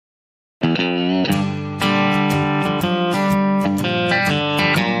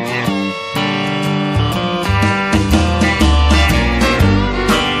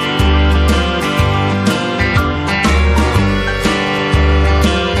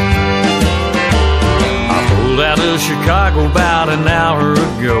Chicago about an hour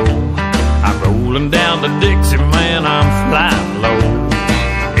ago. I'm rolling down to Dixie, man, I'm flying low.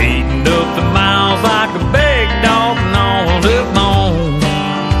 Eating up the miles like a big dog gnawing up bone.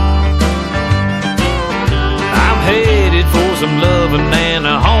 I'm headed for some loving and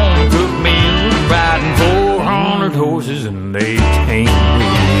a home-cooked meal, riding 400 horses and 18 wheels.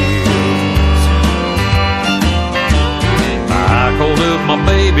 I called up my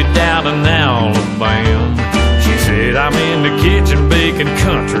baby down in Alabama. Said I'm in the kitchen baking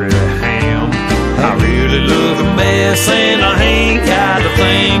country ham. I really love a mess and I ain't got a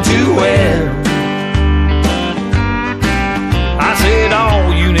thing to wear. I said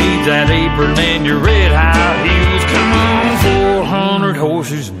all you need's that apron and your red high heels. Come on, 400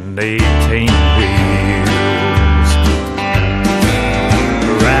 horses and 18 wheels.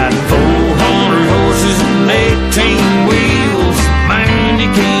 Riding 400 horses and 18 wheels. Man,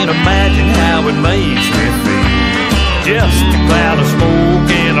 you can't imagine how it makes me feel. Just a cloud of smoke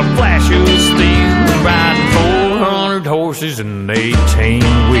and a flash of steel, riding 400 horses and 18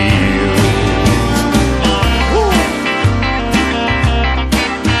 wheels.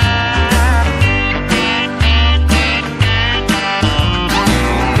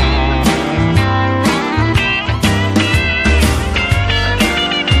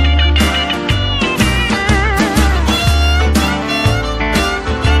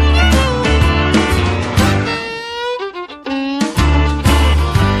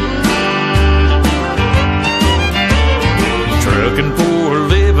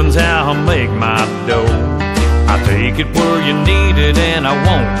 How I make my dough. I take it where you need it and I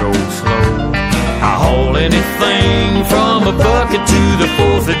won't go slow. I haul anything from a bucket to the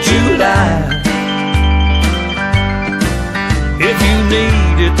 4th of July. If you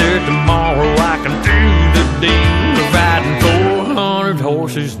need it there tomorrow, I can do the deal. Riding 400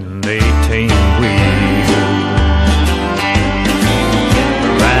 horses and 18 wheels.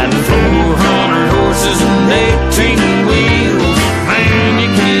 Riding 400 horses and 18 wheels. Man, you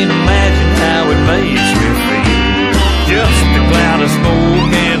can't imagine how it makes me feel. Just a cloud of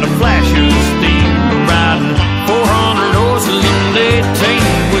smoke and a flash of steel, riding 400 horses and 18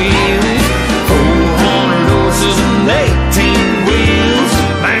 wheels. 400 horses and 18 wheels.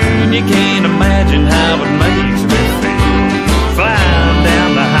 Man, you can't imagine how it makes me feel. Flying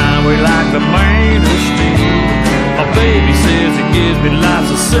down the highway like the man of steel. My baby says it gives me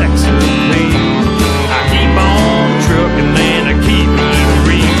lots of sex appeal. I keep on trucking and I keep it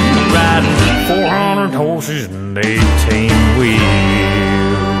real, riding 400 horses and 18 wheels.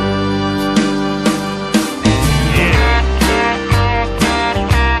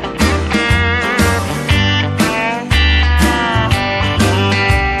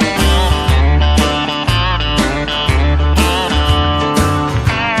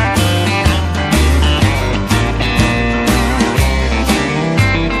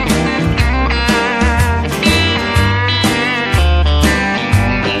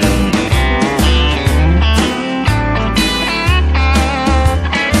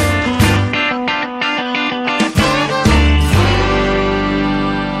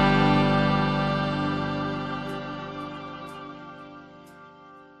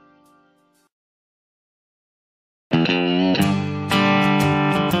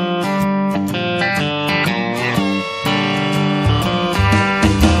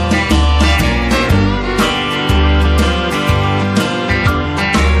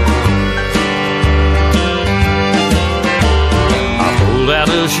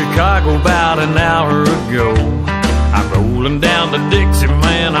 Chicago about an hour ago. I'm rolling down to Dixie,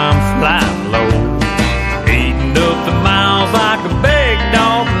 man, I'm flying low. Eating up the miles like a big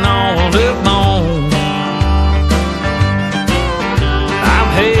dog gnawing up bone. I'm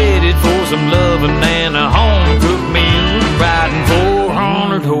headed for some loving and a home-cooked meal, riding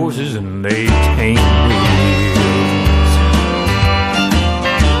 400 horses and 18